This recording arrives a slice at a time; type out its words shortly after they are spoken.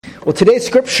Well, today's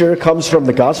scripture comes from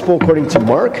the Gospel according to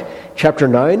Mark, chapter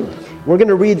 9. We're going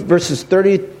to read verses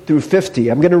 30 through 50.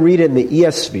 I'm going to read it in the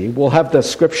ESV. We'll have the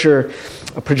scripture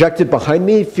projected behind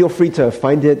me. Feel free to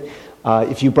find it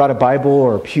if you brought a Bible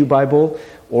or a Pew Bible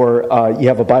or you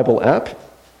have a Bible app.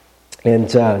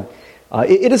 And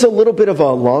it is a little bit of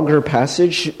a longer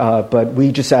passage, but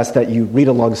we just ask that you read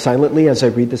along silently as I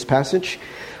read this passage.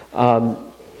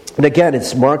 And again,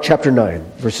 it's Mark chapter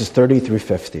 9, verses 30 through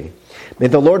 50. May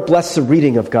the Lord bless the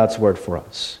reading of God's word for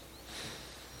us.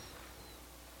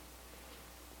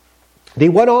 They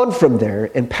went on from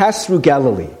there and passed through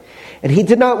Galilee, and he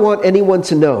did not want anyone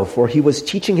to know, for he was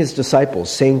teaching his disciples,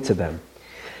 saying to them,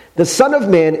 "The Son of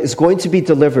Man is going to be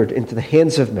delivered into the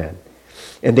hands of men,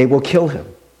 and they will kill him.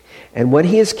 And when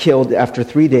he is killed, after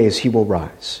 3 days he will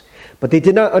rise." But they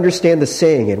did not understand the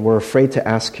saying and were afraid to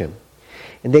ask him.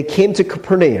 And they came to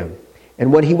Capernaum,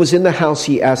 and when he was in the house,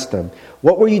 he asked them,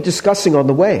 "What were you discussing on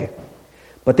the way?"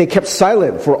 But they kept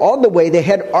silent, for on the way they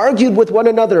had argued with one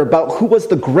another about who was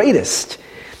the greatest.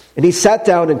 And he sat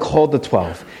down and called the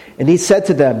 12. And he said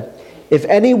to them, "If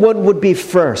anyone would be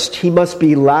first, he must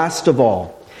be last of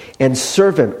all, and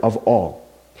servant of all."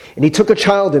 And he took a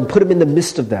child and put him in the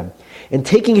midst of them. And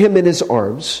taking him in his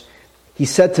arms, he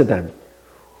said to them,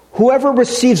 "Whoever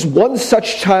receives one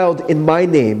such child in my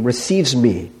name receives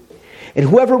me. And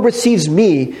whoever receives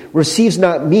me receives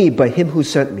not me, but him who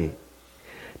sent me."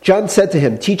 John said to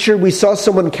him, "Teacher, we saw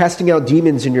someone casting out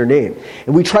demons in your name,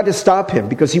 and we tried to stop him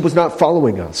because he was not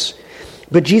following us."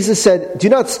 But Jesus said, "Do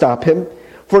not stop him,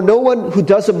 for no one who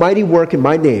does a mighty work in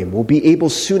my name will be able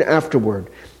soon afterward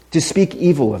to speak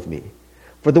evil of me.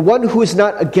 For the one who is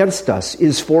not against us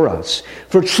is for us.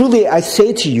 For truly I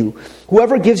say to you,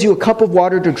 whoever gives you a cup of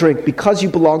water to drink because you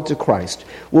belong to Christ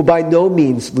will by no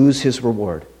means lose his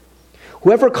reward.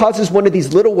 Whoever causes one of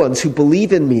these little ones who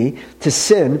believe in me to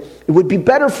sin, it would be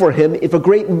better for him if a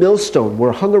great millstone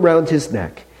were hung around his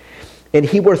neck and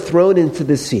he were thrown into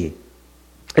the sea.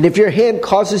 And if your hand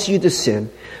causes you to sin,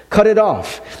 cut it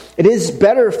off. It is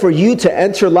better for you to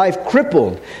enter life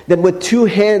crippled than with 2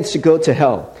 hands to go to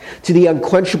hell, to the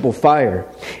unquenchable fire.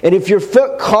 And if your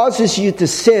foot causes you to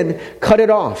sin, cut it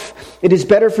off. It is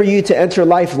better for you to enter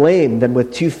life lame than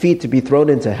with 2 feet to be thrown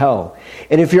into hell.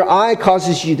 And if your eye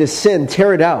causes you to sin,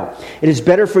 tear it out. It is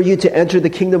better for you to enter the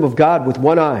kingdom of God with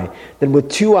 1 eye than with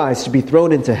 2 eyes to be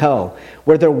thrown into hell,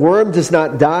 where the worm does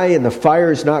not die and the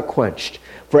fire is not quenched.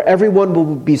 For everyone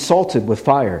will be salted with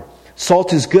fire.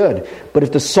 Salt is good, but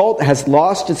if the salt has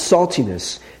lost its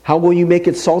saltiness, how will you make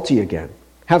it salty again?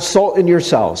 Have salt in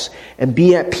yourselves and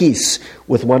be at peace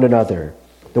with one another."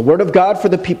 The word of God for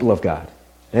the people of God.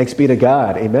 Thanks be to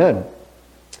God. Amen.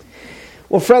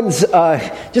 Well, friends,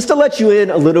 just to let you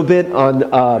in a little bit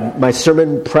on my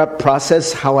sermon prep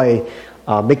process, how I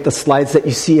make the slides that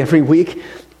you see every week.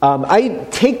 I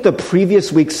take the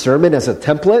previous week's sermon as a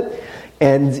template,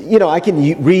 and I can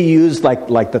reuse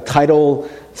like the title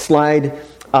slide,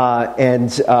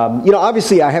 and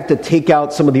obviously I have to take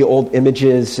out some of the old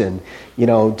images and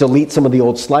delete some of the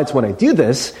old slides when I do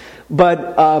this.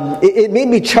 But it made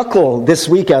me chuckle this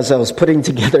week as I was putting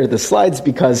together the slides,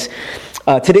 because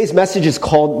today's message is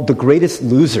called "The Greatest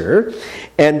Loser."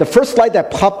 And the first slide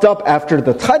that popped up after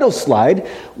the title slide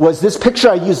was this picture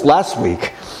I used last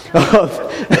week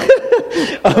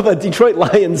of a Detroit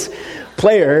Lions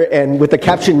player, and with the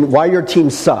caption, "Why your team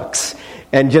sucks."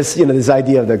 And just, this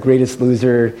idea of the greatest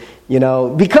loser,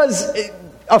 because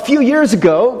a few years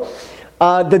ago,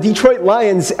 the Detroit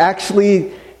Lions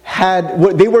actually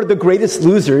they were the greatest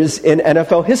losers in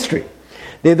NFL history.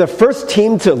 They're the first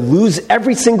team to lose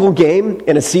every single game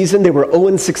in a season. They were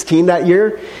 0-16 that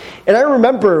year. And I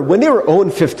remember when they were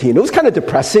 0-15, it was kind of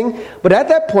depressing. But at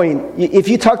that point, if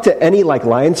you talk to any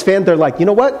Lions fan, they're like, "You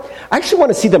know what? I actually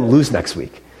want to see them lose next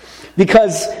week."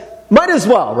 Because might as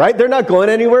well, right? They're not going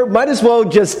anywhere. Might as well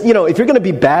just, if you're going to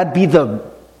be bad, be the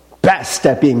best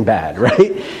at being bad,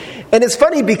 right? And it's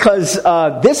funny because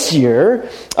this year,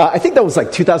 I think that was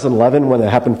like 2011 when it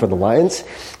happened for the Lions.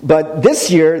 But this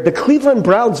year, the Cleveland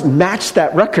Browns matched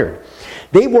that record.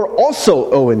 They were also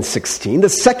 0-16, the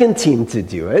second team to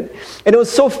do it. And it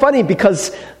was so funny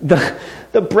because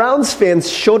the Browns fans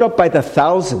showed up by the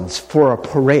thousands for a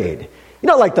parade.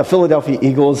 Like the Philadelphia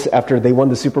Eagles, after they won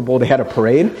the Super Bowl, they had a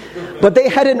parade. But they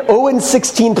had an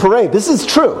 0-16 parade. This is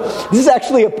true. This is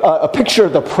actually a picture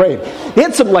of the parade. They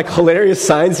had some hilarious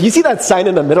signs. You see that sign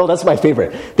in the middle? That's my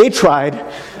favorite. They tried.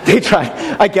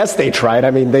 I guess they tried.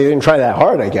 I mean, they didn't try that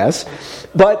hard, I guess.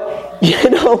 But,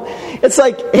 it's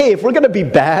like, hey, if we're going to be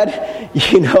bad,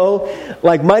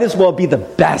 might as well be the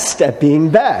best at being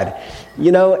bad.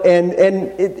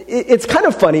 And it's kind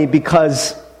of funny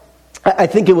because I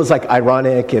think it was like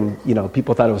ironic and,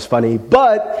 people thought it was funny,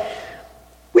 but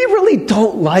we really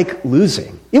don't like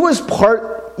losing. It was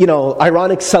part,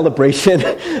 ironic celebration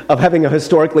of having a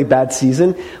historically bad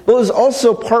season, but it was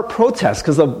also part protest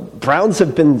because the Browns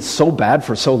have been so bad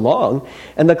for so long,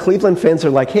 and the Cleveland fans are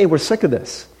like, hey, we're sick of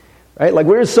this, right? Like,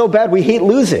 we're so bad, we hate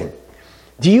losing.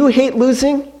 Do you hate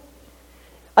losing?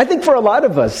 I think for a lot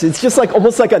of us, it's just like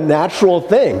almost like a natural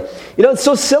thing. It's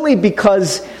so silly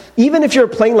because even if you're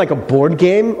playing like a board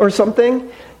game or something,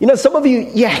 some of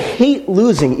you hate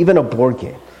losing even a board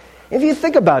game. If you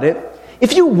think about it,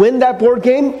 if you win that board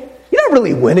game, you're not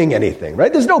really winning anything,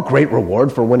 right? There's no great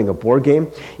reward for winning a board game.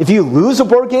 If you lose a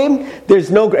board game, there's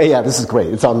no great... Yeah, this is great.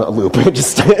 It's on a loop.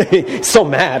 Just so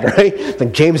mad, right? It's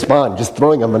like James Bond just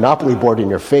throwing a Monopoly board in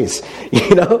your face.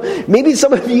 Maybe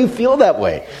some of you feel that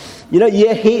way. You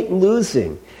hate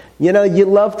losing. You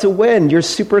love to win. You're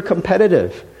super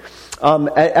competitive.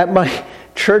 At my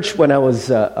church, when I was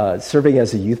serving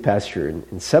as a youth pastor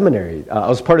in seminary, I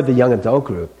was part of the young adult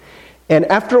group. And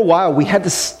after a while, we had to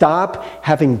stop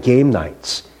having game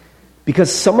nights because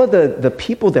some of the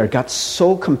people there got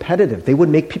so competitive. They would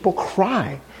make people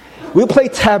cry. We would play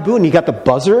Taboo, and you got the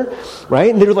buzzer,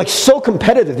 right? And they were like so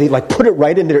competitive. They like put it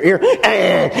right in their ear.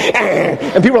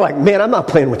 And people were like, man, I'm not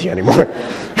playing with you anymore.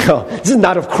 This is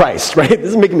not of Christ, right? This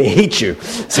is making me hate you.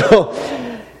 So,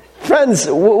 friends,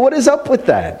 what is up with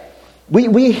that?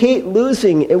 We hate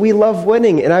losing, and we love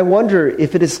winning. And I wonder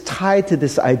if it is tied to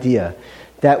this idea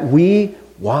that we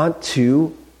want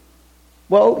to,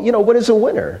 what is a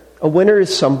winner? A winner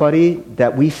is somebody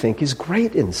that we think is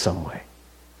great in some way.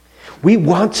 We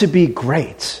want to be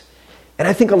great. And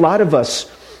I think a lot of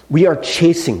us, we are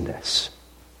chasing this.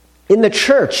 In the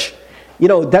church,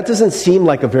 that doesn't seem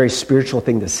like a very spiritual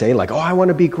thing to say, like, I want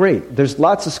to be great. There's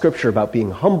lots of scripture about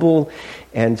being humble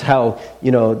and how,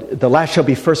 the last shall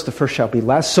be first, the first shall be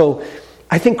last. So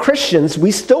I think Christians,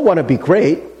 we still want to be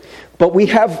great, but we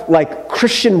have like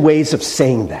Christian ways of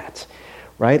saying that,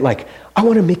 right? Like, I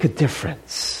want to make a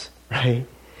difference, right?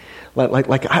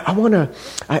 Like I want to,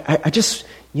 I just,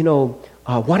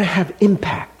 want to have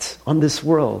impact on this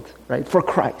world, right? For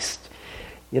Christ.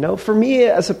 For me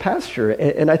as a pastor,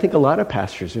 and I think a lot of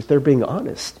pastors, if they're being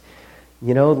honest,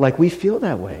 like we feel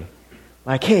that way.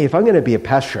 Like, hey, if I'm going to be a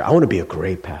pastor, I want to be a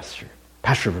great pastor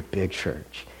of a big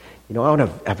church. I want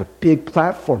to have a big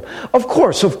platform. Of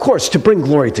course, to bring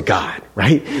glory to God,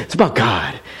 right? It's about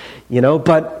God,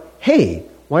 but hey,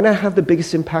 why not have the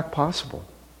biggest impact possible,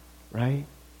 right?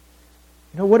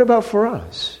 What about for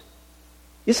us?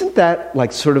 Isn't that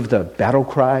like sort of the battle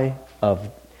cry of,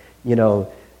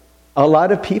 a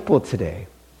lot of people today?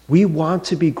 We want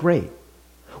to be great.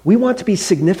 We want to be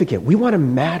significant. We want to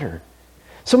matter.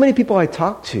 So many people I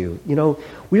talk to,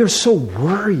 we are so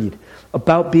worried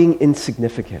about being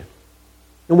insignificant.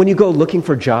 And when you go looking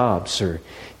for jobs or,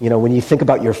 when you think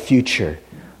about your future,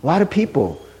 a lot of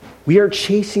people, we are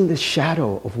chasing the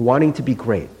shadow of wanting to be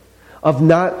great, of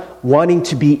not wanting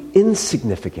to be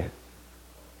insignificant.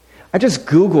 I just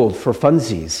Googled for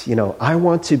funsies, I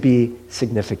want to be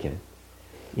significant,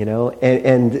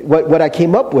 and what I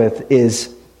came up with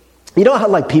is, how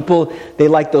like people, they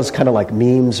like those kind of like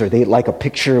memes or they like a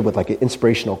picture with like an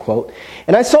inspirational quote.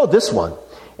 And I saw this one.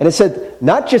 And it said,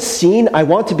 not just seen, I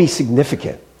want to be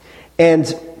significant. And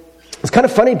it's kind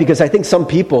of funny because I think some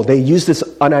people, they use this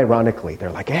unironically. They're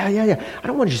like, yeah. I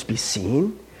don't want to just be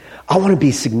seen. I want to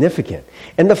be significant.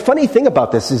 And the funny thing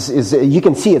about this is you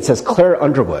can see it says Claire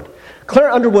Underwood.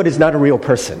 Claire Underwood is not a real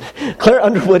person. Claire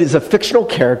Underwood is a fictional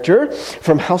character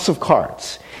from House of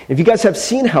Cards. If you guys have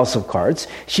seen House of Cards,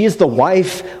 she is the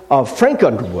wife of Frank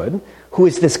Underwood, who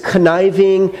is this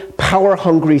conniving,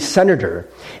 power-hungry senator.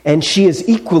 And she is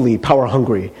equally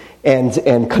power-hungry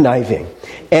and conniving.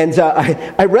 And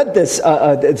I read this.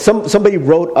 Somebody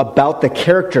wrote about the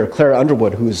character, Claire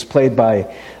Underwood, who is played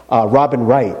by Robin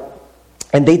Wright.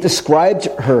 And they described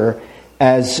her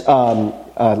as,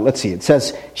 let's see, it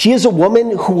says, she is a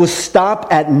woman who will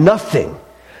stop at nothing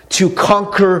to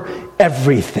conquer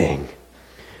everything.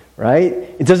 Right?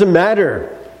 It doesn't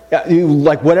matter.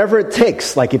 Like whatever it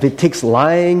takes, like if it takes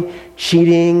lying,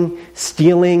 cheating,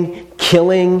 stealing,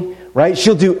 killing, right?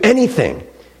 She'll do anything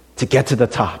to get to the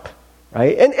top,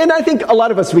 right? And I think a lot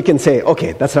of us, we can say,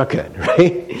 okay, that's not good,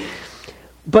 right?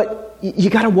 But you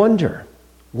got to wonder,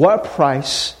 what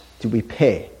price do we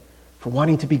pay for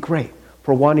wanting to be great,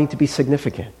 for wanting to be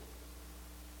significant?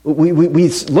 We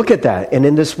look at that, and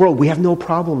in this world, we have no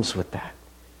problems with that.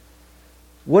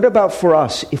 What about for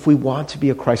us if we want to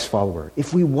be a Christ follower,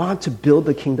 if we want to build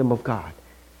the kingdom of God?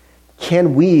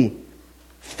 Can we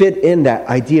fit in that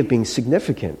idea of being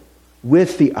significant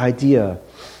with the idea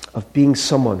of being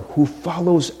someone who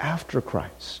follows after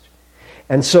Christ.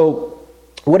 And so,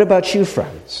 what about you,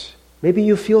 friends? Maybe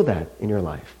you feel that in your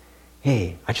life.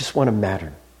 Hey, I just want to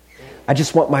matter. I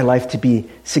just want my life to be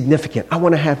significant. I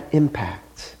want to have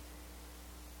impact.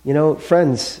 You know,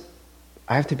 friends,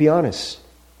 I have to be honest.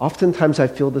 Oftentimes I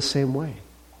feel the same way.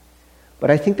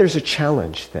 But I think there's a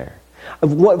challenge there.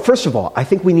 First of all, I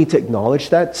think we need to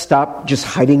acknowledge that. Stop just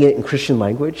hiding it in Christian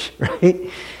language, right?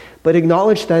 But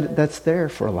acknowledge that that's there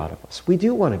for a lot of us. We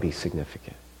do want to be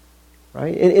significant,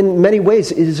 right? In many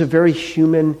ways, it is a very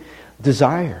human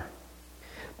desire.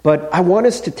 But I want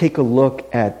us to take a look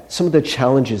at some of the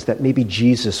challenges that maybe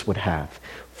Jesus would have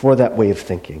for that way of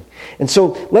thinking. And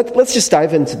so let's just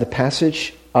dive into the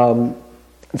passage.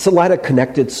 It's a lot of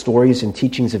connected stories and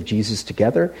teachings of Jesus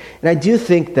together. And I do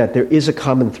think that there is a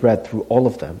common thread through all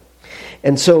of them.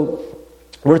 And so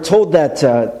we're told that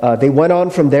they went on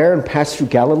from there and passed through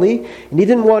Galilee. And he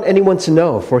didn't want anyone to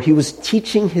know, for he was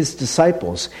teaching his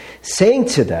disciples, saying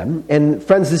to them, and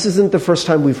friends, this isn't the first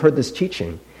time we've heard this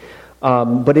teaching,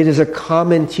 but it is a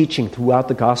common teaching throughout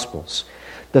the Gospels.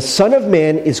 The Son of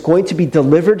Man is going to be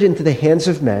delivered into the hands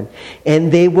of men,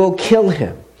 and they will kill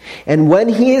him. And when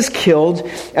he is killed,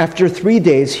 after 3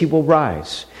 days, he will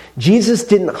rise. Jesus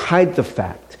didn't hide the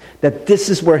fact that this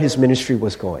is where his ministry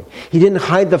was going. He didn't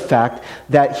hide the fact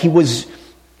that he was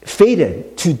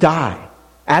fated to die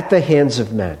at the hands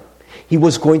of men. He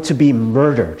was going to be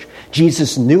murdered.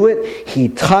 Jesus knew it. He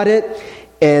taught it.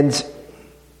 And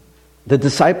the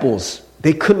disciples,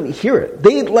 they couldn't hear it.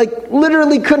 They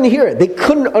literally couldn't hear it. They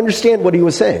couldn't understand what he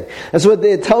was saying. That's what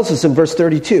it tells us in verse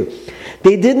 32.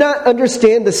 They did not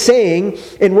understand the saying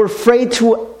and were afraid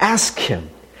to ask him.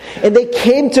 And they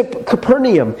came to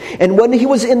Capernaum. And when he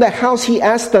was in the house, he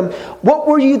asked them, "What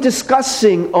were you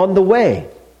discussing on the way?"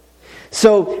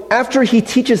 So after he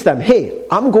teaches them, hey,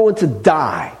 I'm going to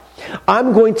die.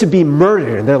 I'm going to be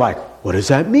murdered. And they're like, what does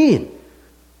that mean?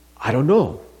 I don't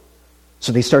know.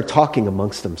 So they start talking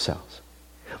amongst themselves.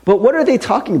 But what are they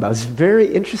talking about? It's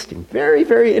very interesting. Very,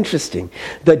 very interesting.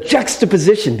 The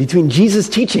juxtaposition between Jesus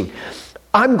teaching,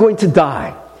 I'm going to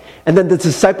die. And then the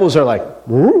disciples are like,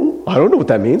 I don't know what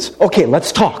that means. Okay,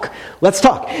 let's talk. Let's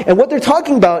talk. And what they're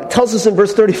talking about tells us in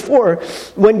verse 34,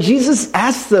 when Jesus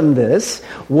asks them this,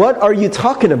 what are you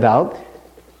talking about?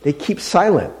 They keep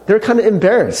silent. They're kind of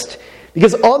embarrassed.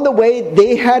 Because on the way,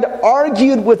 they had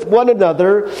argued with one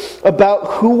another about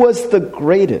who was the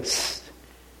greatest.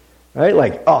 Right?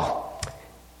 Like,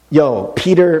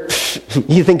 Peter,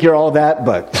 you think you're all that,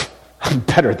 but I'm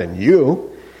better than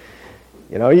you.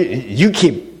 You know, you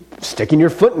keep sticking your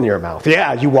foot in your mouth.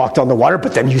 Yeah, you walked on the water,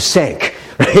 but then you sank.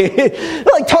 Right? They're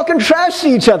like talking trash to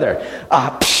each other.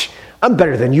 I'm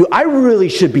better than you. I really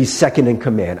should be second in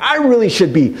command. I really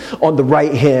should be on the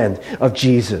right hand of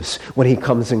Jesus when he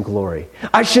comes in glory.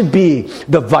 I should be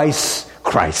the vice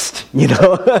Christ, you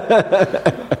know.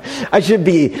 I should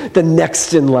be the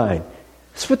next in line.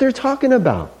 That's what they're talking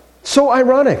about. So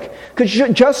ironic, because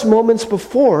just moments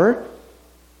before,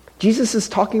 Jesus is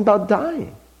talking about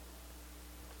dying.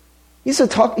 He's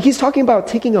talking about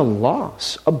taking a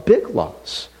loss, a big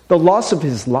loss, the loss of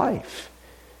his life.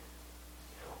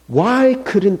 Why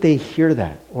couldn't they hear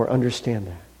that or understand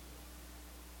that?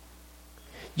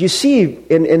 You see,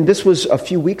 and this was a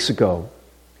few weeks ago,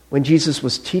 when Jesus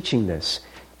was teaching this,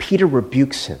 Peter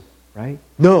rebukes him, right?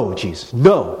 No, Jesus,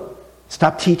 no.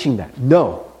 Stop teaching that.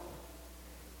 No.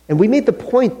 And we made the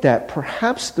point that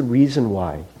perhaps the reason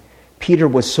why Peter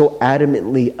was so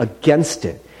adamantly against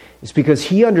it is because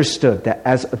he understood that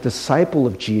as a disciple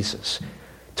of Jesus,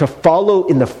 to follow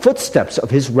in the footsteps of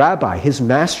his rabbi, his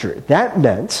master, that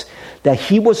meant that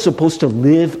he was supposed to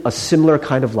live a similar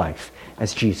kind of life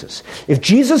as Jesus. If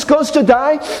Jesus goes to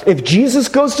die, if Jesus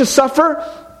goes to suffer,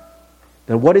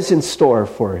 then what is in store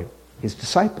for his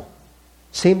disciple?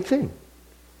 Same thing.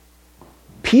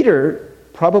 Peter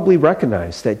probably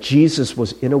recognized that Jesus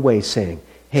was in a way saying,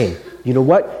 hey, you know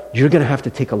what? You're going to have to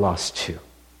take a loss too.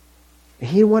 And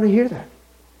he didn't want to hear that.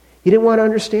 He didn't want to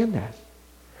understand that.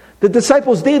 The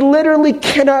disciples, they literally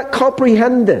cannot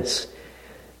comprehend this.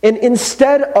 And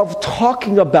instead of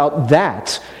talking about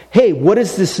that, hey, what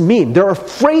does this mean? They're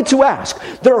afraid to ask.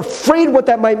 They're afraid what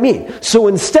that might mean. So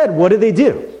instead, what do?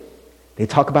 They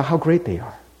talk about how great they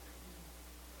are.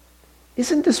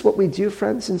 Isn't this what we do,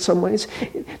 friends, in some ways?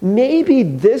 Maybe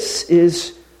this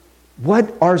is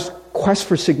what our quest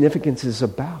for significance is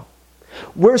about.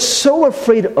 We're so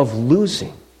afraid of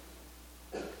losing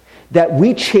that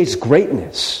we chase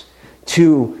greatness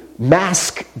to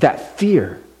mask that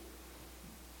fear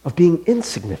of being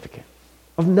insignificant,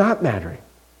 of not mattering.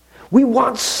 We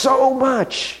want so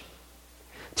much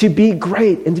to be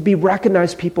great and to be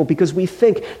recognized people because we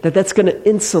think that that's going to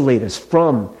insulate us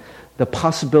from the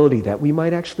possibility that we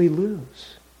might actually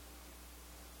lose.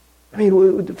 I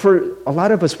mean, for a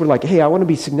lot of us, we're like, hey, I want to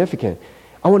be significant.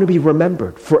 I want to be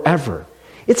remembered forever.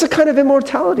 It's a kind of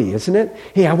immortality, isn't it?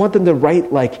 Hey, I want them to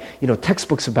write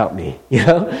textbooks about me,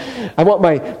 I want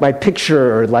my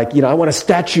picture or I want a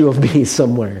statue of me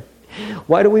somewhere.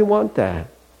 Why do we want that?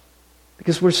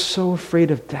 Because we're so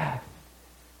afraid of death.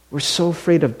 We're so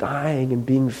afraid of dying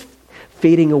and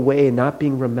fading away and not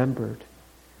being remembered,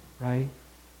 right?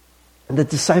 And the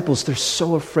disciples, they're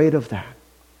so afraid of that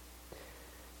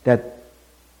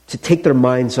to take their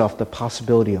minds off the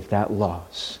possibility of that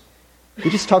loss. They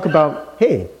just talk about,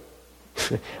 hey,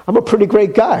 I'm a pretty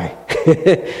great guy.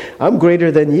 I'm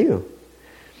greater than you.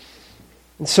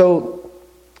 And so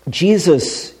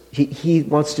Jesus, he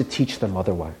wants to teach them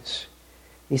otherwise.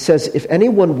 He says, if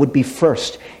anyone would be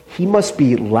first, he must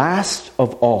be last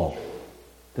of all,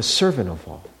 the servant of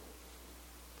all.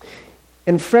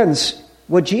 And friends,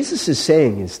 what Jesus is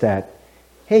saying is that,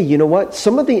 hey, you know what?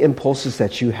 Some of the impulses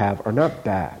that you have are not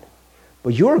bad,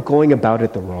 but you're going about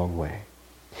it the wrong way.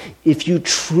 If you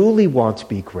truly want to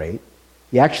be great,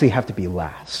 you actually have to be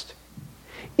last.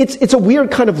 It's a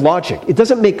weird kind of logic. It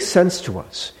doesn't make sense to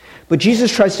us. But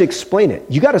Jesus tries to explain it.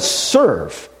 You got to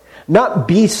serve, not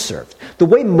be served. The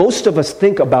way most of us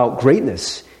think about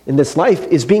greatness in this life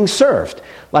is being served.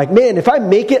 Like, man, if I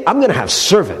make it, I'm going to have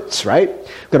servants, right?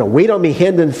 I'm going to wait on me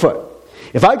hand and foot.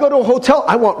 If I go to a hotel,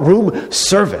 I want room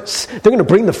service. They're going to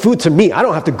bring the food to me. I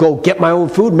don't have to go get my own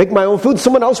food, make my own food.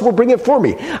 Someone else will bring it for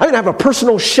me. I'm going to have a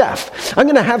personal chef. I'm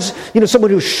going to have,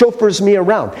 someone who chauffeurs me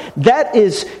around. That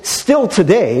is still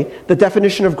today the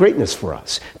definition of greatness for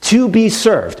us. To be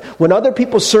served. When other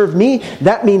people serve me,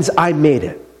 that means I made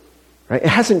it. Right? It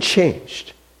hasn't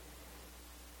changed.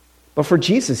 But for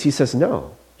Jesus, he says,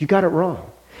 no, you got it wrong.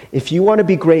 If you want to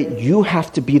be great, you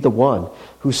have to be the one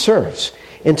who serves.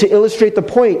 And to illustrate the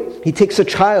point, he takes a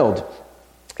child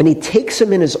and he takes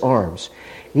him in his arms.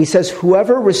 And he says,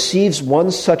 whoever receives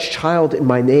one such child in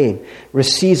my name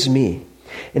receives me.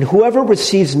 And whoever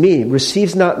receives me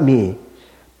receives not me,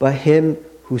 but him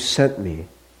who sent me.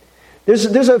 There's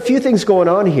a few things going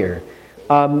on here.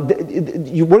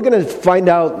 We're going to find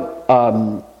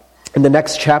out in the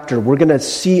next chapter, we're going to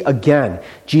see again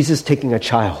Jesus taking a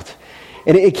child.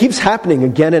 And it keeps happening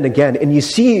again and again. And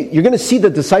you're going to see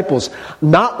the disciples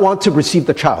not want to receive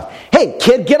the child. Hey,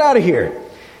 kid, get out of here.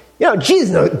 Jesus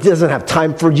doesn't have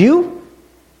time for you.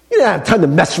 You don't have time to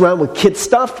mess around with kid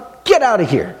stuff. Get out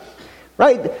of here.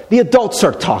 Right? The adults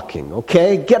are talking,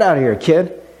 okay? Get out of here,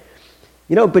 kid.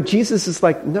 But Jesus is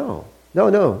like, no.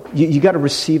 You got to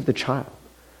receive the child.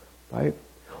 Right?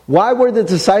 Why were the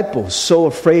disciples so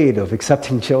afraid of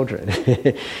accepting children?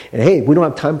 And hey, we don't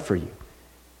have time for you.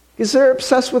 Because they're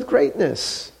obsessed with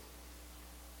greatness.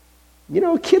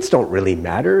 Kids don't really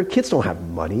matter. Kids don't have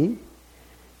money.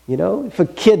 If a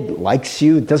kid likes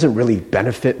you, it doesn't really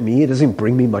benefit me. It doesn't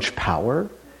bring me much power.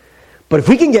 But if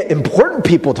we can get important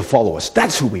people to follow us,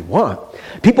 that's who we want.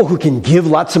 People who can give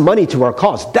lots of money to our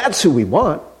cause, that's who we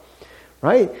want.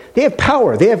 Right? They have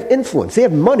power. They have influence. They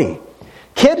have money.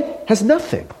 Kid has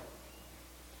nothing.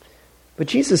 But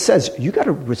Jesus says, you got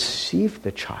to receive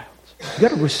the child. You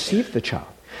got to receive the child.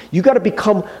 You got to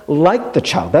become like the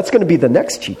child. That's going to be the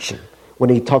next teaching when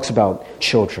he talks about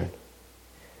children.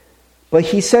 But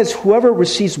he says, whoever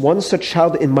receives one such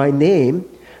child in my name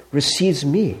receives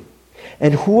me.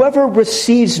 And whoever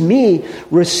receives me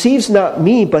receives not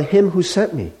me, but him who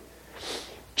sent me.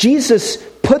 Jesus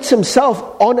puts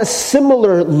himself on a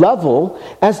similar level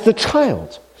as the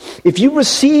child. If you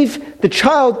receive the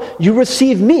child, you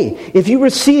receive me. If you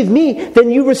receive me, then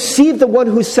you receive the one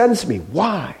who sends me.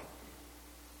 Why?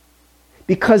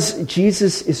 Because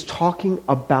Jesus is talking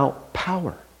about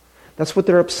power. That's what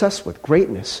they're obsessed with,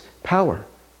 greatness, power.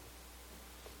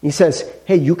 He says,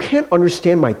 hey, you can't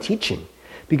understand my teaching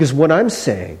because what I'm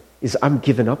saying is I'm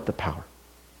giving up the power,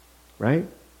 right?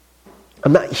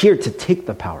 I'm not here to take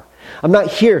the power. I'm not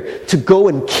here to go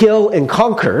and kill and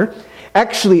conquer.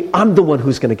 Actually, I'm the one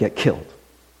who's going to get killed.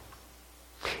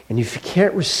 And if you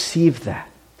can't receive that,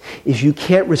 if you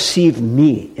can't receive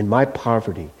me in my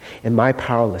poverty and my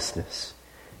powerlessness,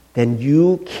 then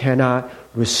you cannot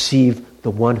receive the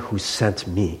one who sent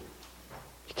me.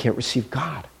 You can't receive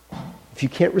God. If you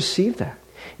can't receive that,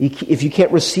 if you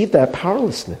can't receive that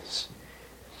powerlessness.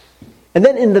 And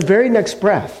then in the very next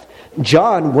breath,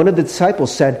 John, one of the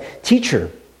disciples, said,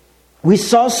 "Teacher, we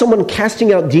saw someone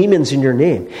casting out demons in your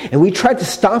name, and we tried to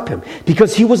stop him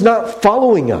because he was not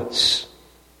following us."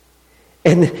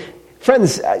 And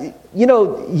friends,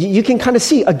 you can kind of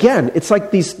see, again, it's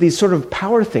like these sort of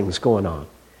power things going on.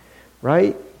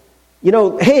 right? You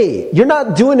know, hey, you're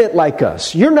not doing it like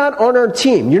us. You're not on our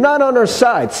team. You're not on our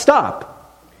side.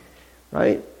 Stop,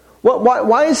 right? Well,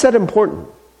 why is that important?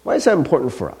 Why is that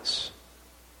important for us?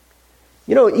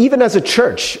 You know, even as a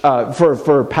church,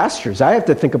 for pastors, I have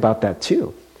to think about that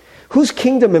too. Whose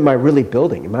kingdom am I really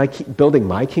building? Am I building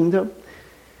my kingdom?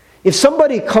 If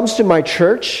somebody comes to my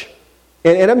church,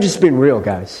 and I'm just being real,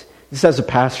 guys, this as a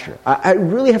pastor, I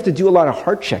really have to do a lot of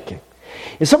heart checking.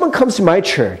 If someone comes to my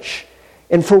church,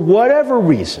 and for whatever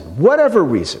reason,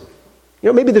 you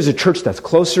know, maybe there's a church that's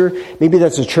closer. Maybe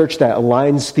that's a church that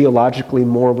aligns theologically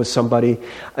more with somebody.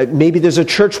 Maybe there's a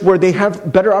church where they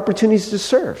have better opportunities to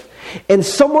serve. And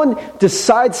someone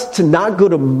decides to not go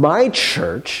to my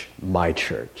church,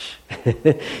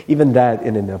 even that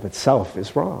in and of itself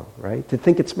is wrong, right? To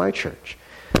think it's my church.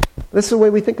 That's the way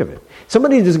we think of it.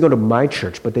 Somebody doesn't go to my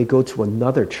church, but they go to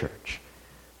another church.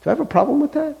 Do I have a problem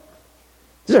with that?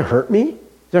 Does it hurt me?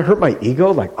 Does it hurt my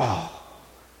ego? Like, oh,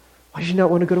 why do you not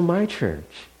want to go to my church?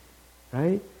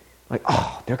 Right? Like,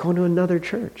 oh, they're going to another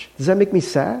church. Does that make me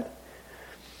sad?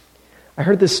 I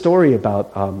heard this story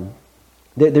about,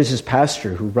 there's this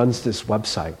pastor who runs this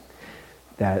website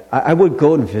that I would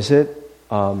go and visit.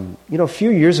 You know, a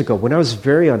few years ago when I was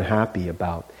very unhappy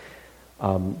about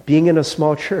being in a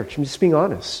small church, I'm just being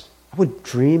honest. I would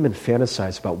dream and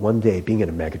fantasize about one day being in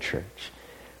a megachurch,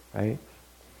 right?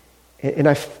 And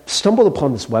I stumbled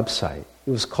upon this website.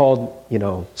 It was called, you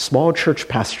know, Small Church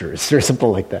Pastors or something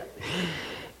like that.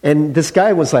 And this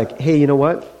guy was like, hey, you know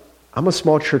what? I'm a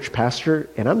small church pastor,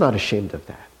 and I'm not ashamed of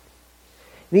that.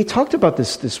 And he talked about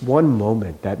this one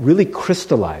moment that really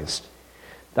crystallized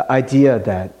the idea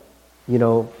that, you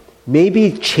know,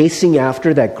 maybe chasing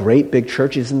after that great big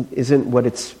church isn't what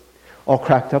it's all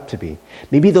cracked up to be.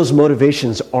 Maybe those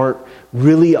motivations aren't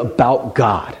really about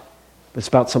God, but it's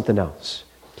about something else.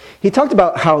 He talked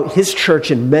about how his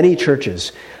church and many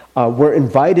churches were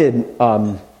invited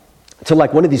to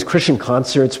like one of these Christian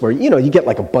concerts where, you know, you get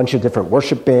like a bunch of different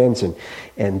worship bands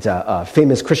and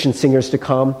famous Christian singers to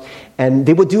come. And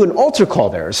they would do an altar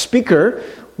call there. A speaker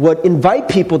would invite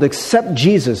people to accept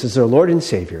Jesus as their Lord and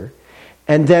Savior.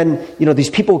 And then, you know,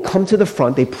 these people would come to the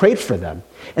front. They prayed for them.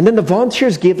 And then the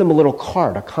volunteers gave them a little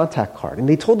card, a contact card. And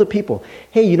they told the people,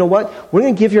 hey, you know what? We're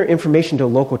going to give your information to a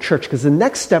local church because the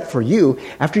next step for you,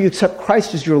 after you accept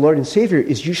Christ as your Lord and Savior,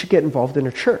 is you should get involved in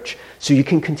a church so you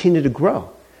can continue to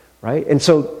grow, right? And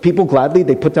so people gladly,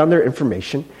 they put down their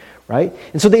information, right?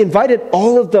 And so they invited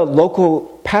all of the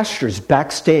local pastors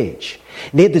backstage.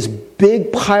 And they had this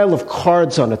big pile of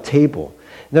cards on a table.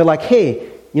 And they're like, hey,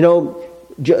 you know,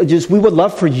 we would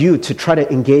love for you to try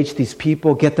to engage these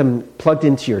people, get them plugged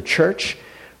into your church,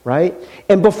 right?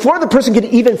 And before the person could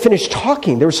even finish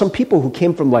talking, there were some people who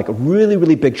came from like a really,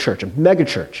 really big church, a mega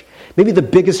church, maybe the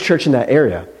biggest church in that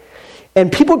area.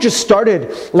 And people just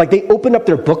started, like they opened up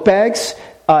their book bags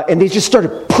and they just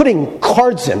started putting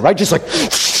cards in, right? Just like,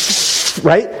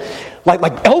 right?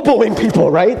 Like elbowing people,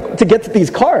 right? To get to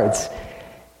these cards.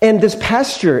 And this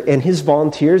pastor and his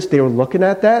volunteers, they were looking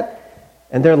at that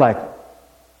and they're like,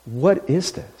 what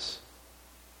is this?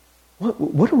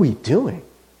 What are we doing?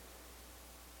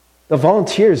 The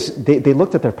volunteers, they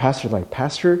looked at their pastor like,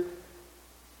 Pastor,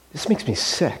 this makes me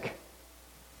sick.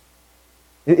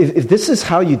 If this is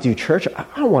how you do church, I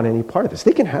don't want any part of this.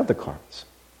 They can have the cards.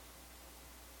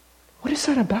 What is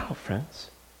that about,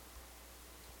 friends?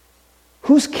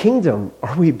 Whose kingdom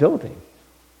are we building?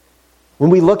 When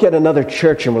we look at another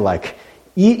church and we're like,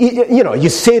 you know, you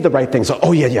say the right things.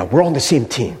 Oh, yeah, we're on the same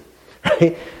team.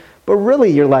 Right? But really,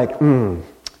 you're like, don't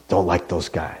like those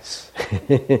guys.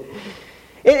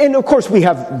 and of course, we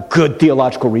have good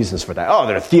theological reasons for that. Oh,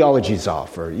 their theology's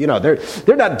off, or, you know,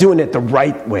 they're not doing it the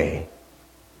right way.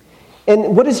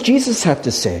 And what does Jesus have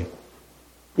to say?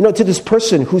 You know, to this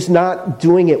person who's not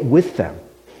doing it with them.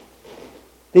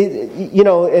 You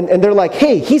know, and they're like,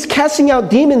 hey, he's casting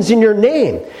out demons in your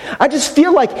name. I just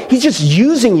feel like he's just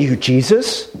using you,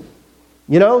 Jesus.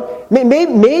 You know,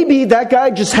 maybe that guy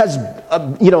just has,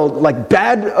 you know, like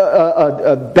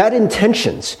bad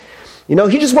intentions. You know,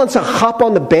 he just wants to hop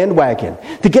on the bandwagon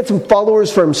to get some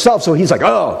followers for himself. So he's like,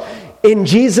 oh, in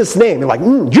Jesus' name. You're like,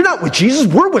 you're not with Jesus.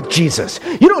 We're with Jesus.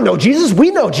 You don't know Jesus.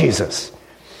 We know Jesus.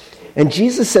 And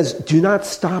Jesus says, do not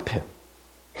stop him.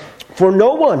 For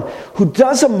no one who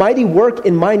does a mighty work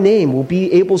in my name will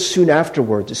be able soon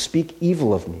afterward to speak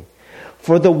evil of me.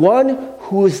 For the one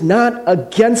who is not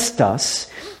against us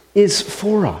is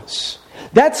for us.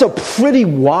 That's a pretty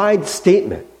wide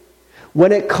statement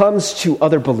when it comes to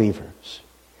other believers.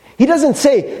 He doesn't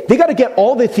say, they got to get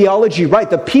all the theology right.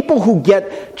 The people who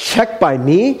get checked by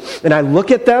me, and I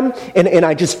look at them, and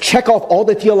I just check off all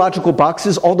the theological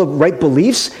boxes, all the right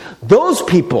beliefs, those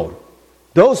people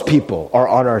are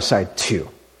on our side too.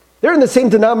 They're in the same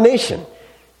denomination.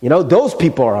 Those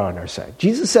people are on our side.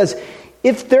 Jesus says,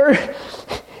 it's very,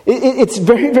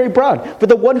 very broad. But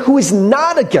the one who is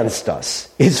not against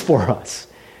us is for us.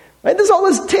 Right? That's all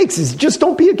it takes is just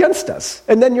don't be against us,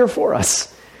 and then you're for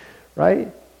us.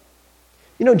 Right?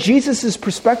 Jesus'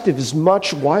 perspective is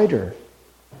much wider.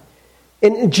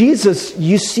 And Jesus,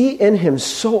 you see in him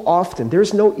so often,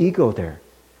 there's no ego there.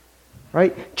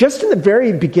 Right? Just in the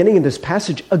very beginning of this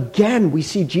passage, again, we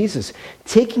see Jesus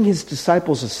taking his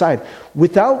disciples aside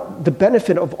without the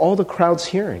benefit of all the crowds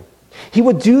hearing. He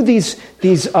would do these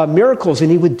miracles,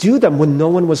 and he would do them when no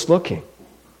one was looking.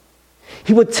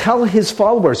 He would tell his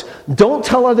followers, don't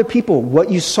tell other people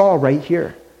what you saw right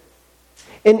here.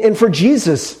 And for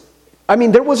Jesus,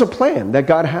 there was a plan that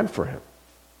God had for him.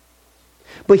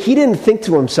 But he didn't think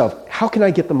to himself, how can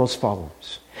I get the most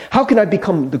followers? How can I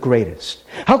become the greatest?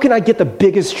 How can I get the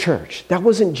biggest church? That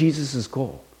wasn't Jesus'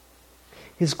 goal.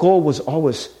 His goal was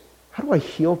always, how do I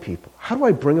heal people? How do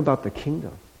I bring about the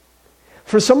kingdom?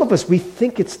 For some of us, we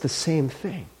think it's the same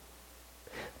thing.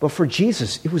 But for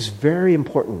Jesus, it was very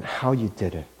important how you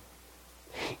did it.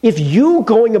 If you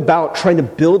going about trying to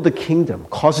build the kingdom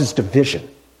causes division,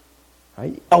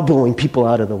 right? Elbowing people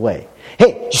out of the way.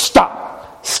 Hey,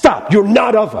 stop, you're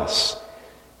not of us.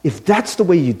 If that's the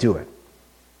way you do it,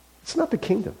 it's not the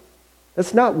kingdom.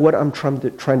 That's not what I'm trying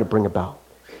to bring about.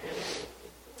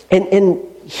 And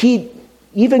he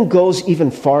even goes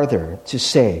even farther to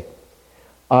say,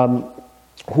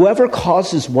 whoever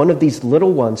causes one of these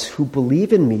little ones who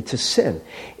believe in me to sin,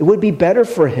 it would be better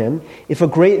for him if a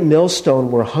great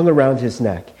millstone were hung around his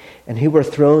neck and he were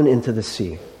thrown into the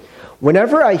sea.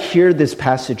 Whenever I hear this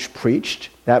passage preached,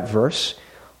 that verse,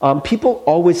 people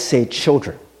always say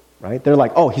children, right? They're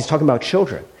like, oh, he's talking about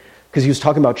children, because he was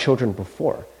talking about children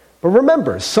before. But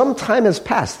remember, some time has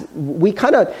passed.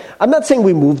 I'm not saying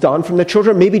we moved on from the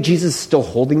children. Maybe Jesus is still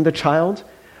holding the child,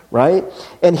 right?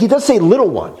 And he does say little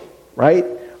one, right?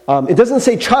 It doesn't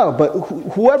say child, but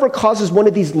whoever causes one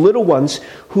of these little ones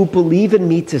who believe in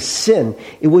me to sin,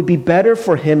 it would be better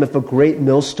for him if a great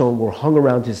millstone were hung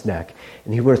around his neck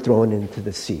and he were thrown into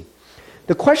the sea.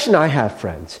 The question I have,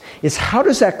 friends, is how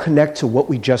does that connect to what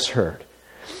we just heard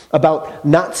about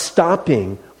not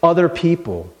stopping other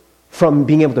people from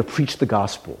being able to preach the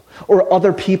gospel, or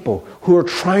other people who are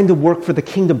trying to work for the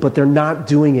kingdom, but they're not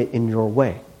doing it in your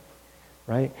way?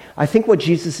 Right? I think what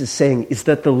Jesus is saying is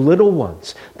that the little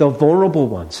ones, the vulnerable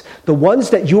ones, the ones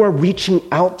that you are reaching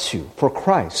out to for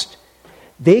Christ,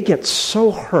 they get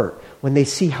so hurt when they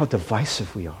see how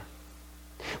divisive we are.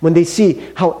 When they see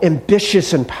how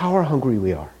ambitious and power hungry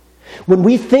we are. When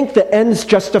we think the ends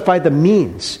justify the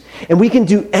means, and we can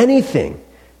do anything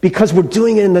because we're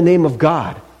doing it in the name of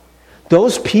God,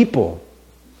 those people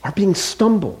are being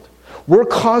stumbled. We're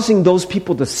causing those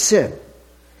people to sin.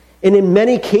 And in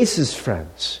many cases,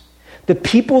 friends, the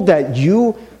people that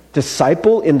you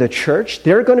disciple in the church,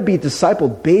 they're going to be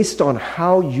discipled based on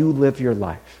how you live your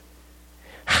life.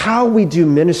 How we do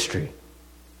ministry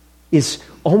is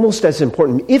almost as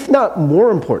important, if not more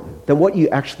important, than what you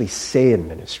actually say in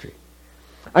ministry.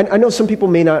 I know some people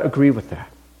may not agree with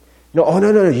that. No,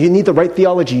 you need the right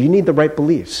theology, you need the right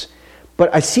beliefs.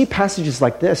 But I see passages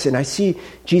like this, and I see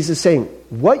Jesus saying,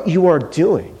 what you are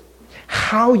doing,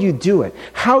 how you do it,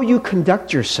 how you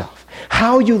conduct yourself,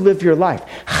 how you live your life,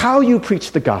 how you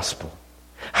preach the gospel,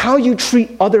 how you treat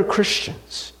other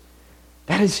Christians,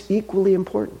 that is equally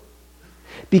important.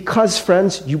 Because,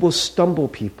 friends, you will stumble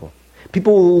people.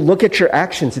 People will look at your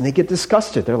actions and they get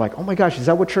disgusted. They're like, oh my gosh, is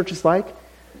that what church is like?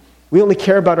 We only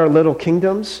care about our little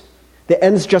kingdoms. The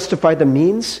ends justify the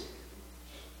means.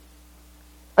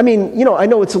 I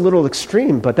know it's a little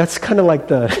extreme, but that's kind of like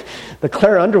the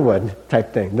Claire Underwood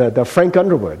type thing, the Frank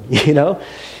Underwood,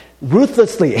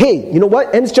 Ruthlessly, hey, you know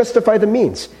what? Ends justify the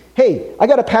means. Hey, I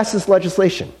got to pass this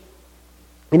legislation.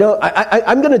 I'm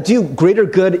going to do greater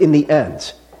good in the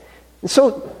end. And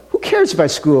so who cares if I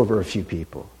screw over a few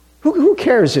people? Who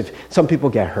cares if some people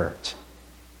get hurt?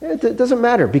 It doesn't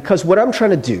matter, because what I'm trying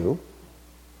to do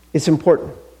is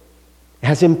important. It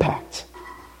has impact.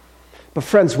 But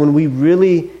friends, when we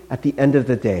really, at the end of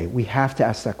the day, we have to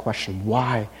ask that question,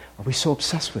 why are we so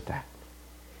obsessed with that?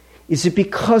 Is it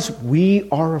because we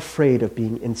are afraid of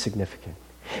being insignificant?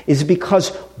 Is it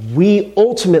because we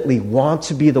ultimately want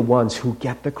to be the ones who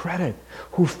get the credit,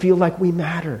 who feel like we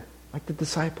matter, like the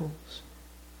disciples?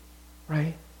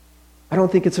 Right? I don't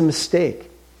think it's a mistake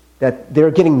that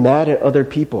they're getting mad at other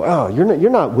people. Oh, you're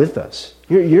not with us.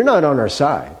 You're not on our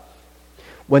side.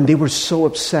 When they were so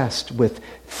obsessed with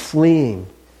fleeing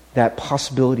that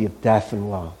possibility of death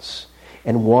and loss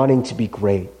and wanting to be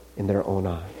great in their own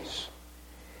eyes.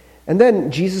 And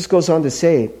then Jesus goes on to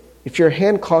say, if your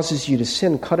hand causes you to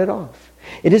sin, cut it off.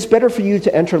 It is better for you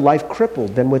to enter life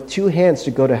crippled than with 2 hands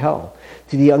to go to hell,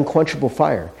 to the unquenchable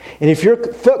fire. And if your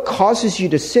foot causes you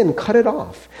to sin, cut it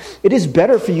off. It is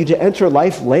better for you to enter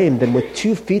life lame than with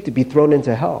 2 feet to be thrown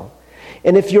into hell.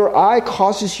 And if your eye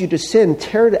causes you to sin,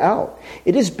 tear it out.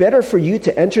 It is better for you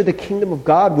to enter the kingdom of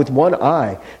God with 1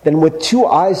 eye than with 2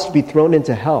 eyes to be thrown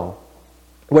into hell,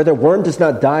 where the worm does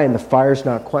not die and the fire is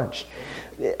not quenched.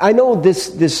 I know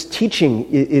this teaching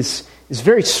is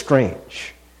very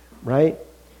strange, right?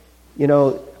 You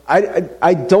know,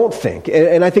 I don't think,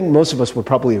 and I think most of us would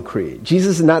probably agree,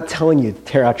 Jesus is not telling you to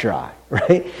tear out your eye,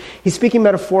 right? He's speaking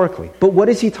metaphorically. But what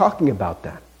is he talking about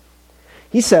then?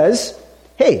 He says,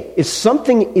 hey, if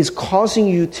something is causing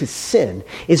you to sin,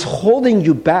 is holding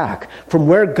you back from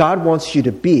where God wants you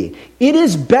to be, it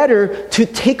is better to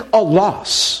take a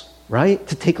loss, right?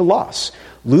 To take a loss.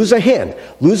 Lose a hand,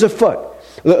 lose a foot,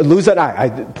 lose an eye. I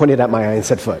pointed at my eye and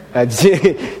said foot.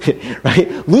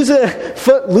 Right? Lose a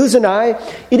foot, lose an eye.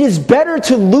 It is better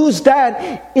to lose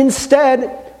that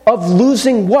instead of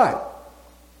losing what?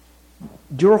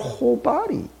 Your whole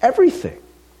body, everything,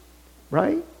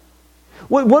 right?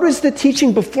 What is the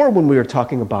teaching before when we were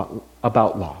talking about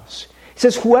loss? It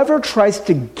says, whoever tries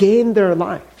to gain their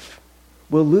life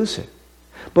will lose it.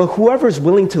 But whoever is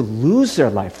willing to lose their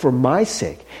life for my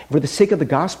sake, for the sake of the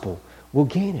gospel, will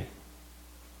gain it.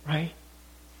 Right?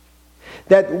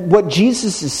 That what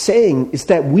Jesus is saying is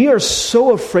that we are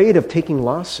so afraid of taking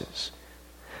losses.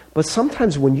 But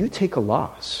sometimes when you take a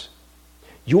loss,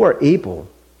 you are able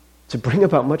to bring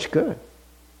about much good.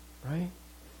 Right?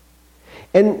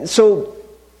 And so,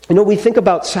 you know, we think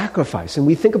about sacrifice and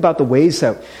we think about the ways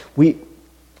that we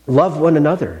love one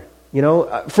another. You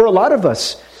know, for a lot of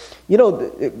us, you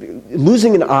know,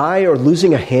 losing an eye or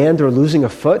losing a hand or losing a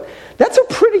foot, that's a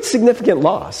pretty significant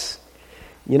loss.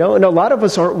 You know, and a lot of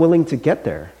us aren't willing to get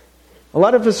there. A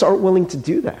lot of us aren't willing to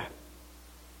do that.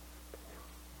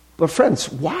 But friends,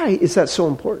 why is that so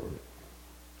important?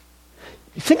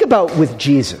 Think about with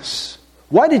Jesus.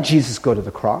 Why did Jesus go to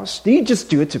the cross? Did he just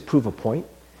do it to prove a point?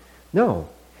 No.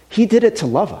 He did it to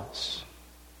love us.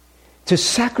 To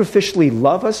sacrificially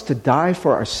love us, to die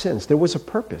for our sins. There was a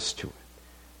purpose to it,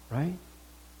 right?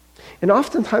 And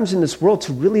oftentimes in this world,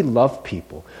 to really love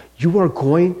people, you are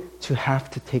going to have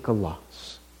to take a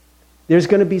loss. There's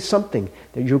going to be something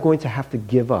that you're going to have to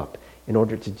give up in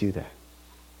order to do that.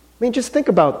 I mean, just think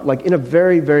about, like, in a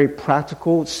very, very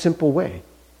practical, simple way.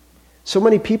 So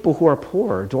many people who are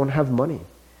poor don't have money,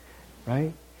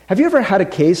 right? Have you ever had a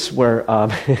case where,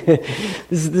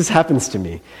 this happens to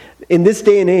me. In this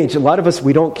day and age, a lot of us,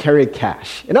 we don't carry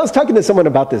cash. And I was talking to someone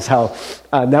about this, how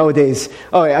nowadays,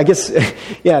 I guess,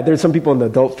 yeah, there's some people in the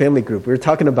adult family group. We were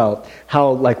talking about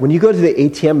how, like, when you go to the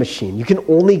ATM machine, you can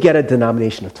only get a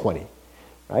denomination of 20,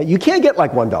 right? You can't get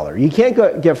like $1. You can't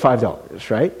get $5,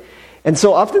 right? And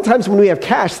so oftentimes when we have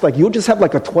cash, like, you'll just have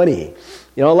like a 20. You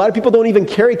know, a lot of people don't even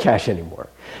carry cash anymore.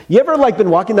 You ever, like, been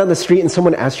walking down the street and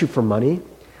someone asks you for money?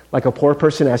 Like a poor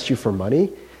person asks you for money,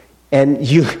 and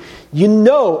you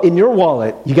know in your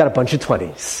wallet you got a bunch of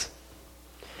 20s.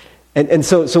 And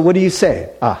so what do you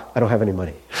say? I don't have any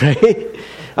money, right?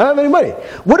 I don't have any money.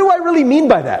 What do I really mean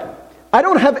by that? I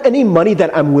don't have any money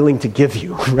that I'm willing to give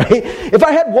you, right? If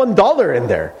I had $1 in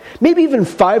there, maybe even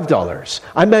 $5,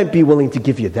 I might be willing to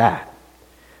give you that,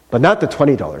 but not the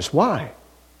 $20. Why?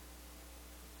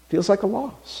 Feels like a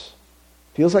loss.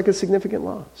 Feels like a significant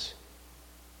loss.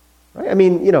 Right? I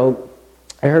mean, you know,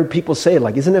 I heard people say,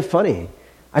 like, isn't it funny?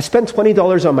 I spend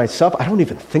 $20 on myself, I don't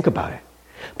even think about it.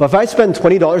 But if I spend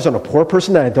 $20 on a poor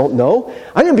person that I don't know,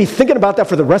 I'm going to be thinking about that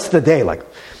for the rest of the day. Like,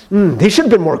 they should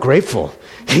have been more grateful.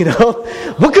 You know?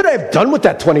 What could I have done with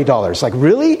that $20? Like,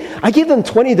 really? I gave them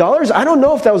 $20? I don't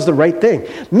know if that was the right thing.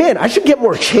 Man, I should get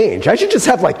more change. I should just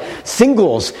have, like,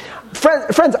 singles.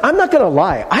 Friends, I'm not going to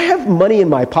lie. I have money in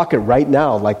my pocket right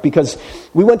now, like, because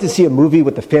we went to see a movie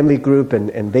with the family group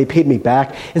and they paid me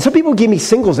back. And some people gave me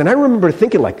singles, and I remember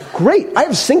thinking, like, great, I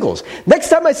have singles. Next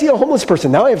time I see a homeless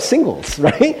person, now I have singles,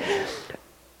 right?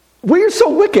 We're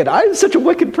so wicked. I am such a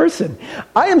wicked person.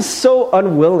 I am so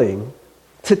unwilling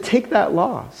to take that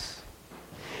loss.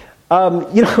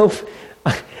 You know,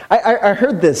 I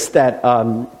heard this, that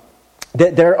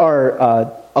there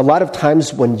are a lot of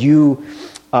times when you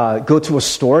go to a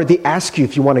store, they ask you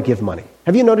if you want to give money.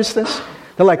 Have you noticed this?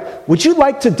 They're like, would you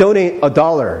like to donate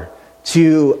 $1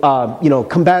 to,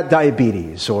 combat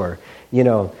diabetes, or,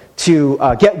 to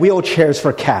get wheelchairs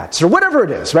for cats or whatever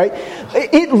it is, right?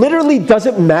 It literally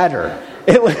doesn't matter.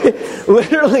 It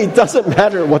literally doesn't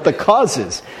matter what the cause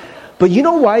is. But you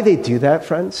know why they do that,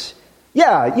 friends?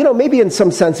 Yeah, maybe in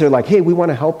some sense they're like, hey, we want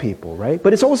to help people, right?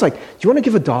 But it's always like, do you want to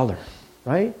give $1,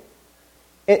 right?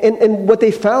 And what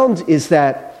they found is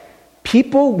that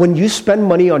people, when you spend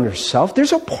money on yourself,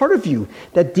 there's a part of you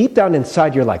that deep down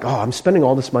inside you're like, oh, I'm spending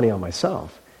all this money on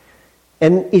myself.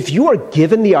 And if you are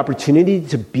given the opportunity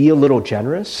to be a little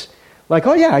generous, like,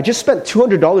 oh yeah, I just spent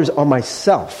 $200 on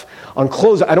myself, on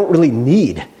clothes I don't really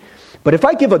need. But if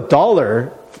I give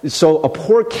 $1 so a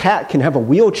poor cat can have a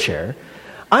wheelchair,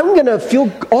 I'm going to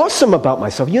feel awesome about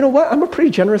myself. You know what? I'm a pretty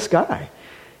generous guy.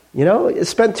 I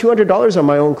spent $200 on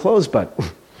my own clothes, but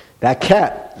that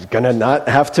cat is going to not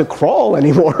have to crawl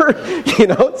anymore.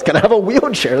 It's going to have a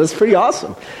wheelchair. That's pretty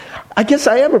awesome. I guess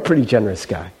I am a pretty generous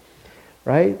guy,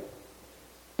 right?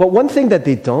 But one thing that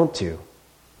they don't do,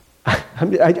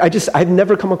 I've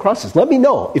never come across this. Let me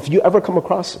know if you ever come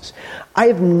across this. I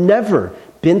have never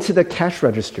been to the cash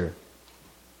register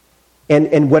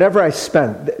and whatever I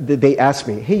spent, they ask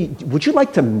me, hey, would you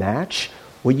like to match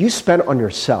what you spent on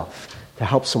yourself to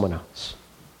help someone else?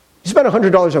 You spent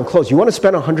 $100 on clothes. You want to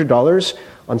spend $100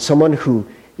 on someone who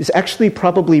is actually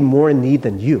probably more in need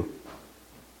than you.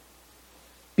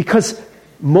 Because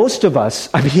most of us,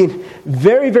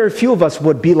 very, very few of us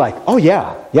would be like, oh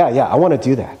yeah, I want to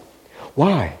do that.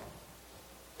 Why?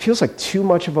 It feels like too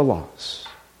much of a loss.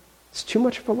 It's too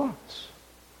much of a loss,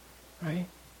 right?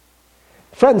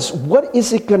 Friends, what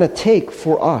is it going to take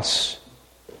for us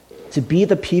to be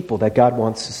the people that God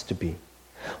wants us to be?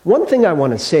 One thing I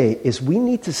want to say is we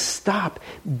need to stop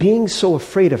being so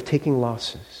afraid of taking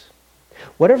losses.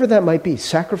 Whatever that might be,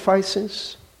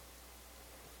 sacrifices,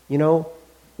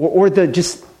 or the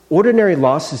just ordinary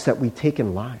losses that we take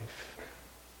in life.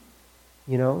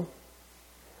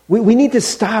 We need to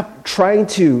stop trying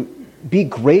to be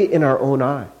great in our own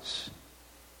eyes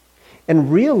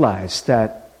and realize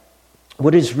that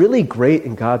what is really great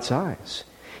in God's eyes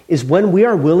is when we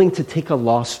are willing to take a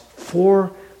loss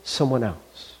for someone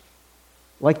else,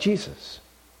 like Jesus.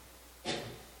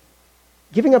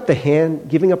 Giving up the hand,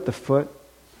 giving up the foot,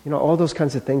 all those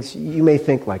kinds of things, you may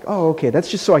think like, oh, okay,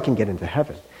 that's just so I can get into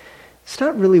heaven. It's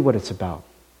not really what it's about,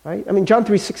 right? John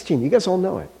 3:16, you guys all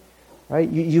know it, right?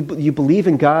 You believe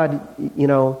in God,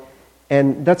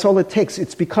 and that's all it takes.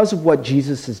 It's because of what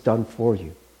Jesus has done for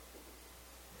you.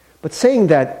 But saying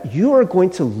that you are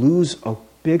going to lose a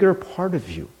bigger part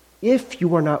of you if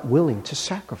you are not willing to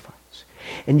sacrifice.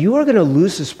 And you are going to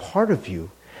lose this part of you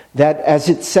that, as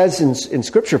it says in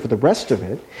Scripture for the rest of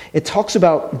it, it talks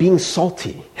about being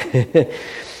salty.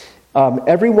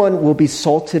 Everyone will be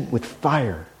salted with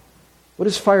fire. What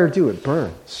does fire do? It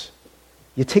burns.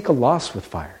 You take a loss with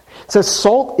fire. It says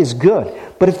salt is good,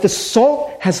 but if the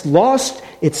salt has lost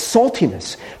its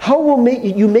saltiness, how will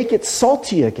you make it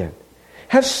salty again?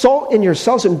 Have salt in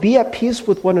yourselves and be at peace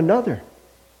with one another.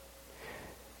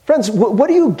 Friends, what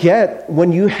do you get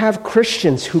when you have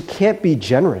Christians who can't be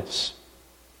generous?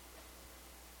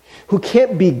 Who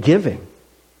can't be giving?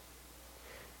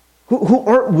 Who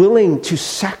aren't willing to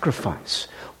sacrifice?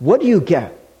 What do you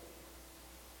get?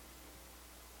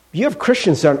 You have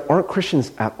Christians that aren't Christians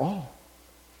at all.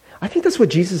 I think that's what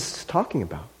Jesus is talking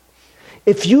about.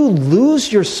 If you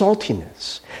lose your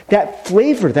saltiness, that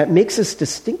flavor that makes us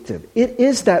distinctive, it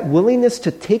is that willingness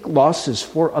to take losses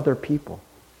for other people.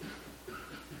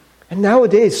 And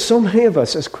nowadays, so many of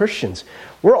us as Christians,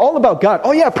 we're all about God.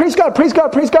 Oh yeah, praise God, praise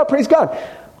God, praise God, praise God.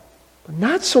 But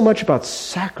not so much about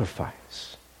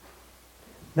sacrifice.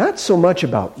 Not so much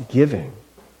about giving.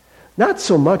 Not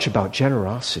so much about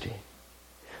generosity.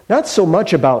 Not so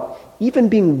much about even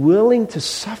being willing to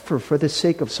suffer for the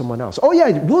sake of someone else. Oh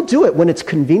yeah, we'll do it when it's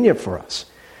convenient for us.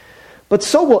 But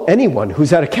so will anyone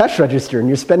who's at a cash register and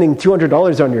you're spending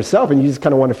 $200 on yourself and you just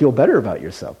kind of want to feel better about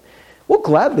yourself. We'll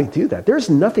gladly do that. There's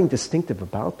nothing distinctive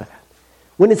about that.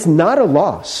 When it's not a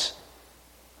loss,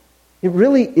 it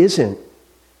really isn't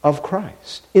of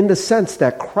Christ, in the sense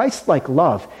that Christ-like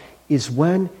love is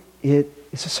when it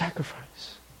is a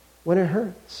sacrifice, when it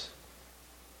hurts.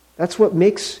 That's what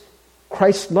makes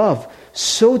Christ's love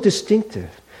so distinctive,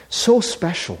 so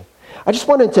special. I just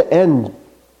wanted to end,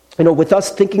 with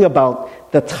us thinking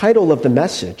about the title of the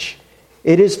message.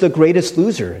 It is The Greatest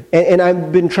Loser. And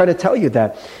I've been trying to tell you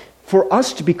that for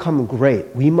us to become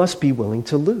great, we must be willing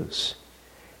to lose.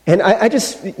 And I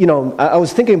just, I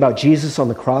was thinking about Jesus on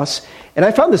the cross, and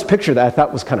I found this picture that I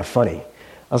thought was kind of funny.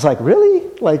 I was like, really?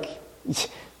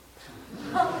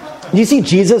 You see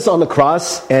Jesus on the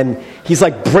cross, and he's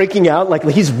breaking out,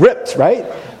 he's ripped, right?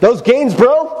 Those gains,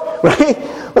 bro, right?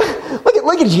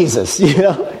 Look look at Jesus,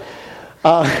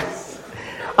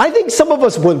 I think some of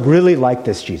us would really like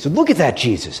this Jesus. Look at that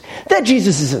Jesus. That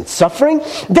Jesus isn't suffering.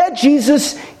 That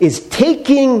Jesus is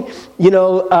taking,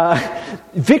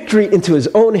 victory into his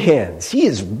own hands. He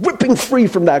is ripping free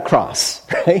from that cross,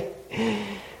 right?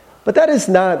 But that is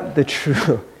not the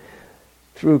true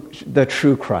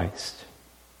Christ.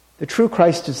 The true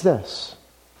Christ is this.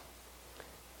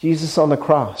 Jesus on the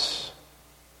cross,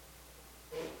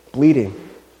 bleeding.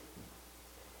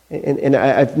 And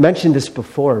I've mentioned this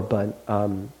before, but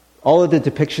all of the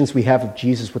depictions we have of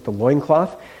Jesus with the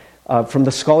loincloth, from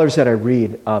the scholars that I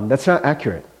read, that's not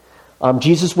accurate.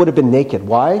 Jesus would have been naked.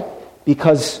 Why?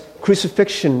 Because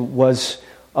crucifixion was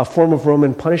a form of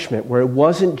Roman punishment where it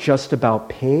wasn't just about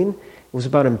pain, it was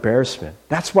about embarrassment.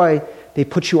 That's why they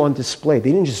put you on display.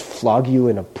 They didn't just flog you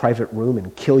in a private room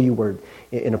and kill you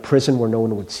in a prison where no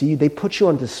one would see you. They put you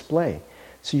on display.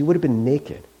 So you would have been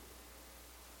naked.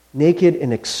 Naked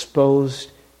and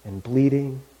exposed and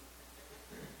bleeding.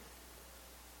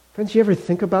 Friends, you ever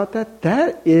think about that?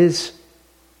 That is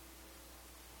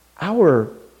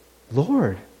our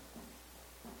Lord,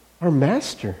 our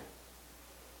Master.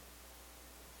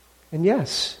 And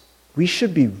yes, we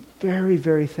should be very,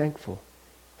 very thankful.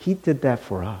 He did that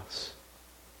for us.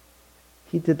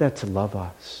 He did that to love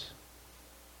us.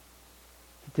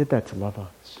 He did that to love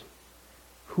us.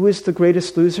 Who is the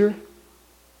greatest loser?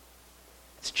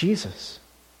 It's Jesus.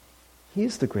 He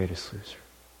is the greatest loser.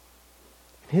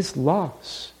 His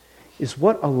loss is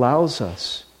what allows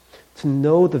us to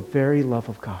know the very love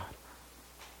of God.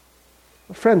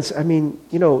 Friends,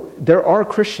 there are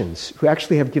Christians who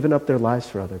actually have given up their lives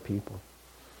for other people.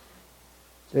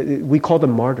 We call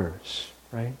them martyrs,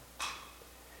 right?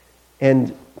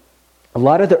 And a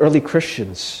lot of the early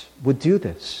Christians would do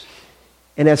this.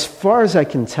 And as far as I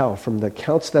can tell from the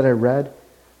accounts that I read,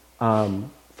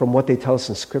 from what they tell us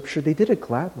in Scripture, they did it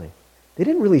gladly. They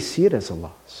didn't really see it as a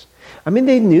loss.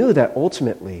 They knew that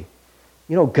ultimately,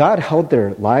 God held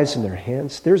their lives in their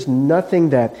hands. There's nothing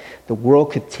that the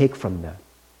world could take from them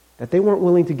that they weren't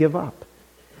willing to give up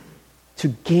to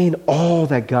gain all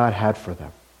that God had for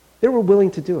them. They were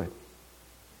willing to do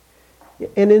it.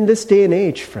 And in this day and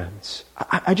age, friends,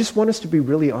 I just want us to be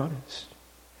really honest.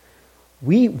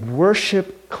 We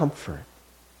worship comfort.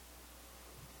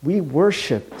 We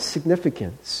worship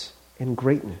significance and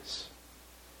greatness.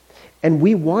 And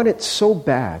we want it so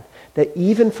bad that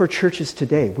even for churches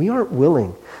today, we aren't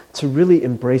willing to really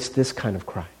embrace this kind of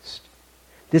Christ,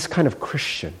 this kind of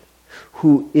Christian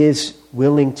who is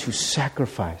willing to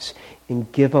sacrifice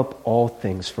and give up all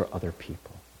things for other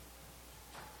people,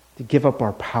 to give up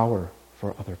our power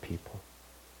for other people.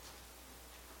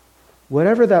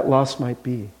 Whatever that loss might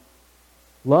be,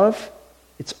 love,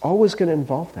 it's always going to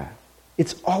involve that.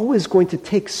 It's always going to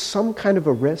take some kind of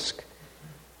a risk.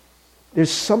 There's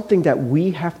something that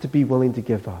we have to be willing to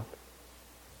give up.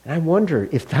 And I wonder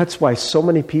if that's why so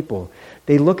many people,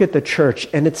 they look at the church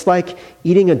and it's like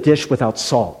eating a dish without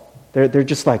salt. They're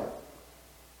just like,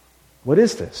 what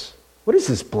is this? What is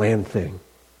this bland thing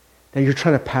that you're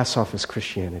trying to pass off as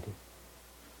Christianity?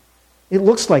 It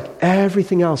looks like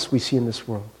everything else we see in this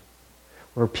world,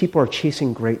 where people are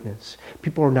chasing greatness.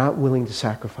 People are not willing to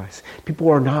sacrifice. People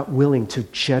are not willing to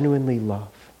genuinely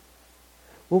love.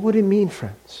 What would it mean,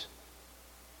 friends,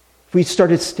 if we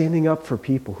started standing up for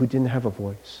people who didn't have a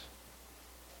voice?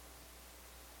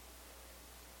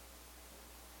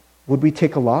 Would we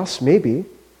take a loss? Maybe.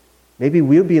 Maybe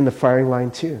we'll be in the firing line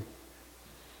too.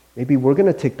 Maybe we're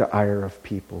going to take the ire of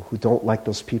people who don't like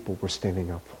those people we're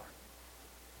standing up for.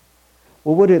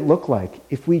 What would it look like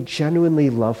if we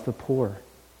genuinely love the poor?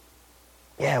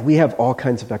 Yeah, we have all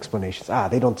kinds of explanations.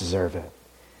 They don't deserve it.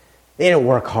 They didn't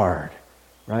work hard,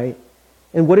 right?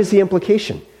 And what is the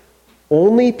implication?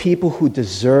 Only people who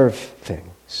deserve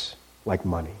things like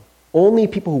money, only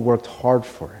people who worked hard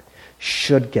for it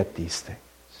should get these things.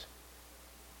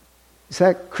 Is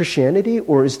that Christianity,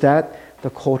 or is that the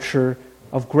culture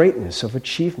of greatness, of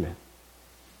achievement?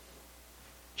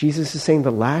 Jesus is saying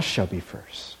the last shall be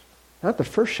first. Not the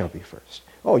first shall be first.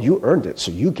 Oh, you earned it,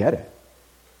 so you get it.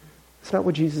 That's not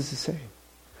what Jesus is saying.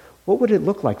 What would it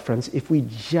look like, friends, if we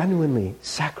genuinely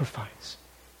sacrifice?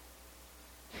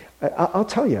 I'll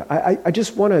tell you, I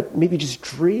just want to maybe just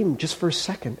dream just for a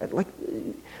second. Like,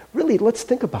 really, let's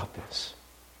think about this.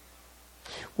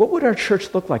 What would our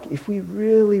church look like if we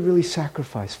really, really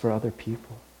sacrificed for other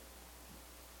people?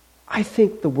 I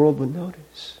think the world would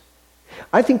notice.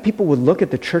 I think people would look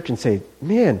at the church and say,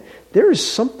 man, there is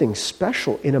something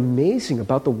special and amazing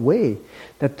about the way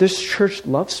that this church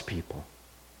loves people.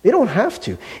 They don't have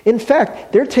to. In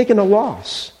fact, they're taking a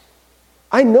loss.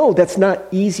 I know that's not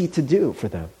easy to do for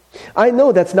them. I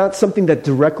know that's not something that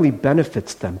directly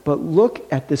benefits them, but look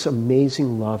at this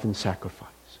amazing love and sacrifice.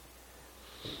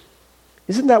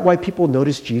 Isn't that why people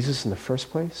noticed Jesus in the first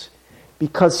place?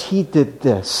 Because he did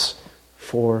this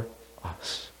for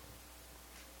us.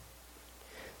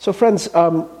 So friends,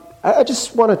 I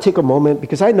just want to take a moment,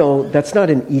 because I know that's not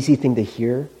an easy thing to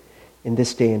hear in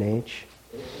this day and age.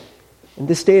 In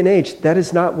this day and age, that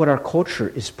is not what our culture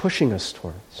is pushing us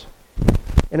towards.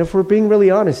 And if we're being really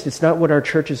honest, it's not what our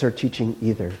churches are teaching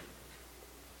either.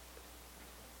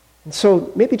 And so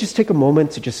maybe just take a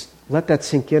moment to just let that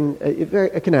sink in. If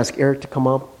I can ask Eric to come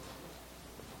up.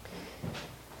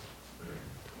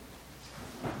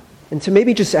 And to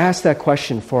maybe just ask that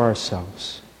question for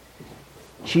ourselves.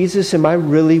 Jesus, am I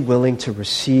really willing to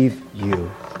receive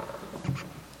you?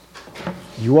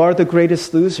 You are the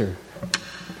greatest loser.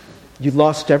 You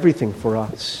lost everything for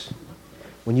us.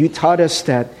 When you taught us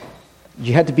that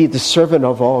you had to be the servant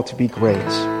of all to be great.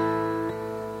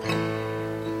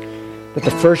 That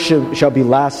the first shall be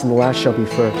last and the last shall be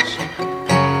first.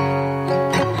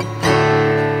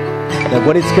 That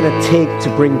what it's going to take to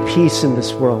bring peace in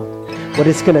this world, what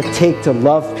it's going to take to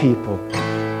love people,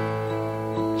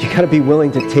 you got to be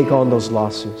willing to take on those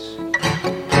losses.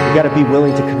 You got to be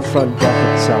willing to confront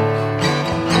death itself.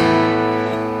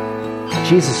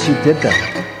 Jesus, you did that.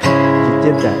 You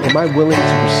did that. Am I willing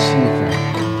to receive that?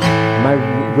 Am I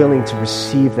willing to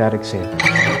receive that example?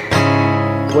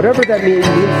 Whatever that may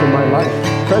mean for my life.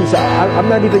 Friends, I'm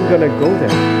not even going to go there.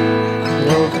 You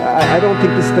know, I don't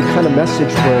think this is the kind of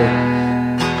message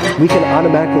where we can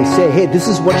automatically say, hey, this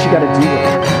is what you got to do with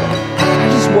it. I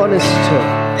just want us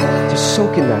to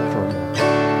soak in that for a moment.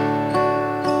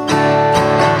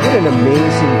 What an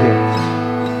amazing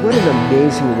gift. What an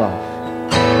amazing love.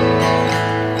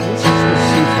 Let's just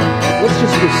receive that. Let's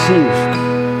just receive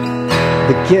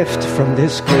the gift from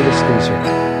this greatest loser.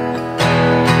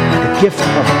 The gift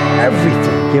of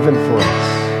everything given for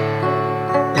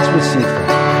us. Let's receive that.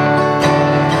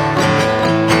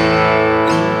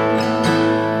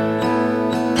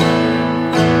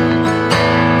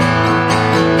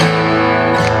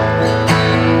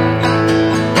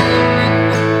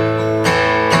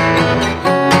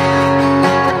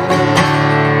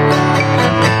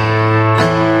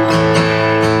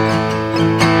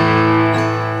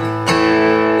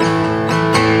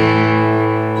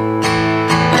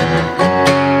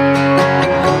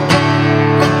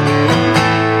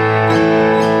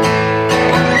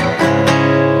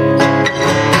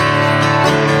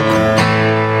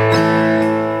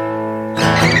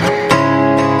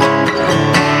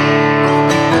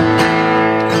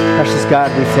 God,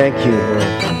 we thank you, Lord,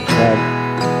 that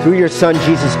through your Son,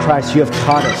 Jesus Christ, you have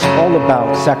taught us all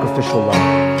about sacrificial love.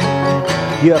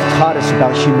 You have taught us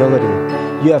about humility.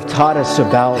 You have taught us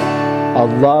about a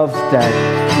love that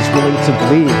is willing to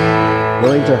bleed,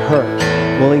 willing to hurt,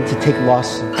 willing to take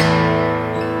losses.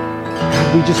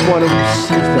 We just want to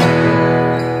receive that,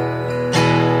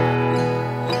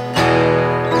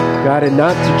 God, and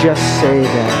not to just say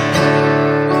that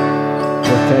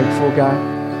we're thankful, God,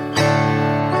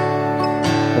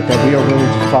 but that we are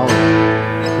willing to follow.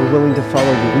 We're willing to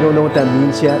follow you. We don't know what that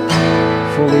means yet,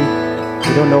 fully.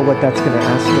 We don't know what that's going to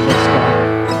ask of us, God.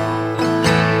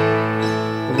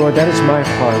 But Lord, that is my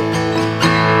heart,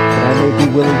 that I may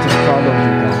be willing to follow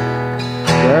you, God,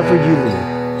 wherever you lead,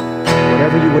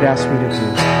 whatever you would ask me to do.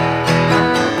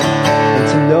 And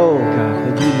to know, God,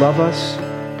 that you love us,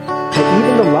 that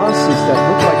even the losses that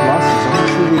look like losses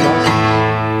aren't truly losses.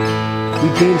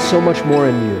 We gain so much more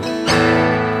in you.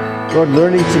 Lord,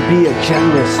 learning to be a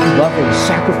generous, loving,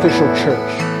 sacrificial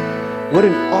church. What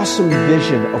an awesome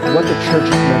vision of what the church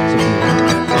is meant to be.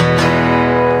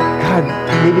 God,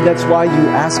 maybe that's why you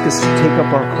ask us to take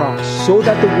up our cross, so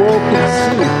that the world can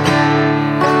see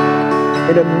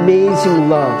an amazing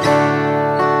love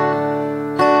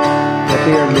that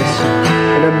they are missing.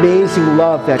 An amazing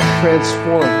love that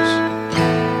transforms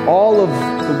all of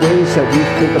the ways that we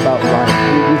think about life,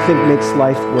 we think makes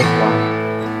life worthwhile.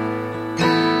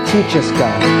 Teach us,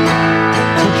 God.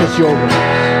 Teach us your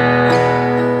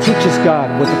ways. Teach us, God,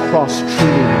 what the cross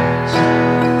truly means.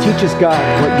 Teach us, God,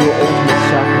 what your ultimate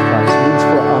sacrifice means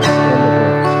for us and the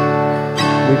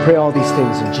world. We pray all these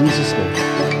things in Jesus' name.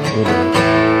 Amen.